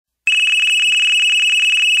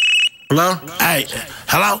Hello? Hey,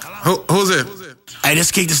 hello? Who's it? Hey,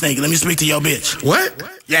 this Keak the Snake. Let me speak to your bitch. What?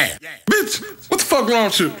 Yeah. Bitch, what the fuck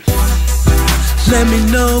wrong with you? Let me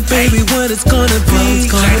know, baby, what it's gonna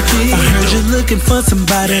be. I heard you're looking for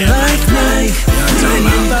somebody like me.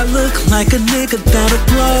 And if I look like a nigga that'll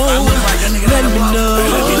blow, let me know.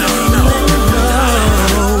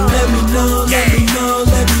 Let me know, let me know,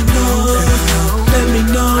 let me know. Let me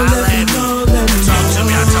know, let me know, let me know. Talk to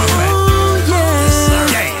me, I talk back.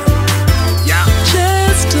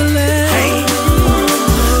 Just to let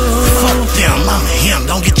fuck them, I'm him.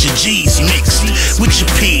 Don't get your G's mixed with your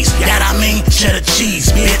P's. That I mean, cheddar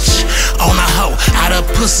cheese, bitch. On a hoe, out of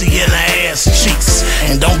pussy in the ass cheeks.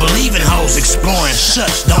 And don't believe in hoes exploring.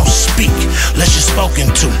 Shush, don't speak. Unless you're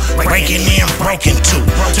spoken to. Breaking in, broken to.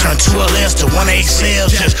 Turn 2 LS to 1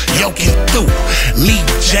 XL, just yoking through. Me,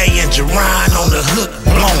 Jay, and Jerron on the hook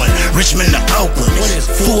blowing. Richmond to Oakland,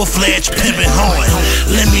 full-fledged pimpin' horn.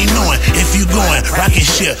 Let me know it if you going rocket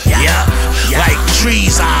ship. Yeah, like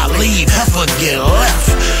trees I leave, heifer get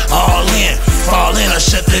left. All in, fall in, or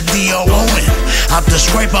shut the D.O. on. Out the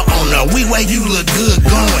scraper on the we way you look good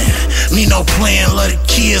going. Me no playing, love the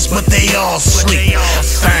kids, but they all sleep.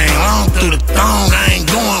 Thing long through the thong, I ain't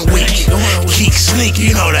going weak. Keak Sneak,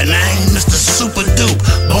 you know the name, Mr. Super Dupe.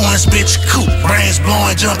 Boys, bitch, coop, brains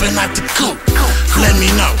blowing, jumping out the coop. Let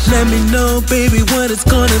me know. Let me know, baby, what it's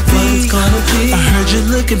gonna be. I heard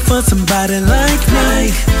you're looking for somebody like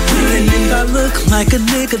me. And if I look like a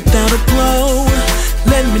nigga that'll blow,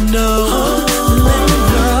 let me know. Let me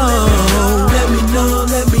know. Let me know,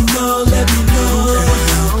 let me know, let me know.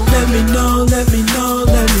 Let me know, let me know,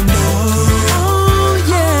 let me know. Oh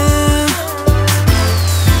yeah.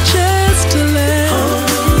 Just to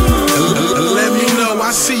Let me know,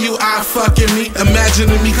 I see you eye fucking me.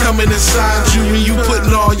 Imagining me coming inside you and you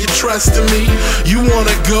putting all your trust in me. You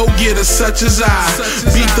wanna go get a such as I.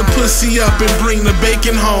 Beat the pussy up and bring the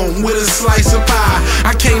bacon home with a slice of pie.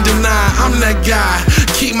 I can't deny I'm that guy.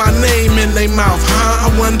 Keep my name in they mouth, huh?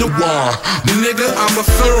 I wonder why. Nigga, I'm a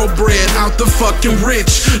thoroughbred, out the fucking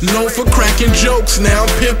rich. Known for cracking jokes, now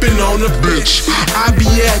I'm pimping on a bitch. I be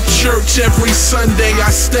at church every Sunday,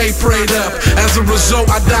 I stay prayed up. As a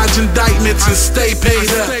result, I dodge indictments and stay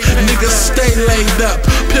paid up. Niggas stay laid up,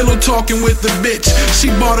 pillow talking with the bitch.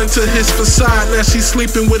 She bought into his facade, now she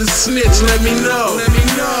sleeping with a snitch. Let me know,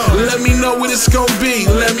 let me know what it's gon' be.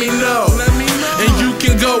 Let me know, and you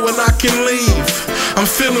can go and I can leave. I'm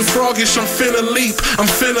feeling froggish, I'm finna leap. I'm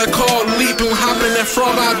finna call leap and hop in that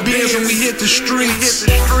frog-eyed beers and we hit the streets.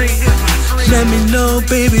 let me know,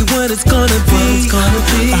 baby, what it's gonna be.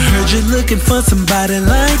 I heard you're looking for somebody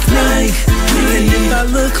like me. And if I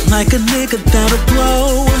look like a nigga that'll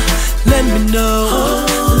blow, let me know.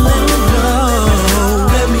 Let me know.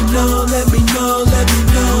 Let me know, let me know, let me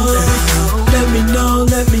know. Let me know,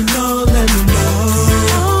 let me know, let me know.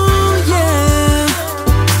 Oh yeah.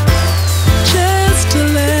 Just to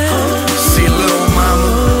let. See, little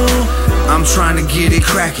mama, I'm trying to get it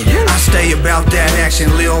cracking. I stay about that action,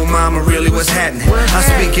 little mama, really what's happening. I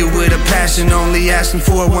speak it with a passion, only asking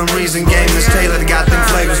for one reason. Game is tailored, got them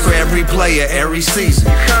flavors for every player, every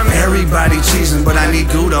season. Everybody cheesing, but I need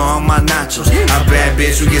Gouda on my nachos. A bad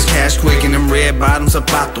bitch who gets cash quick in them red bottoms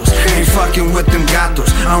zapatos. Ain't fucking with them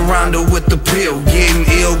gatos, I'm Rondo with the pill. Getting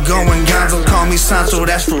ill, going gonzo, call me Sanso,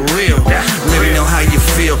 that's for real. Let me know how you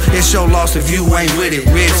feel, it's your loss if you ain't with it.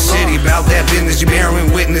 Rich city, about that business, you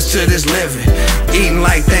bearing witness to this living. Eating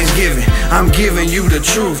like Thanksgiving, I'm giving you the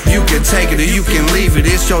truth. You can take it or you can leave it,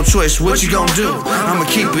 it's your choice, what you gon' do? I'ma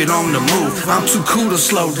keep it on the move, I'm too cool to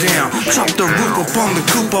slow down. Drop the roof up on the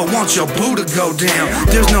coupe, I want your boo to go down.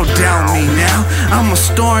 There's no doubt me now, I'm a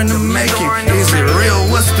star in the making. Is it real,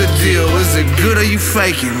 what's the deal? Is it good or you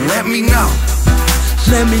faking? Let me know.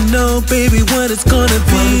 Let me know, baby, what it's gonna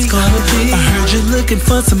be. I heard you're looking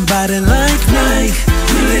for somebody like me.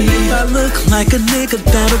 And if I look like a nigga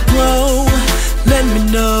that'll blow, let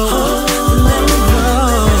me know.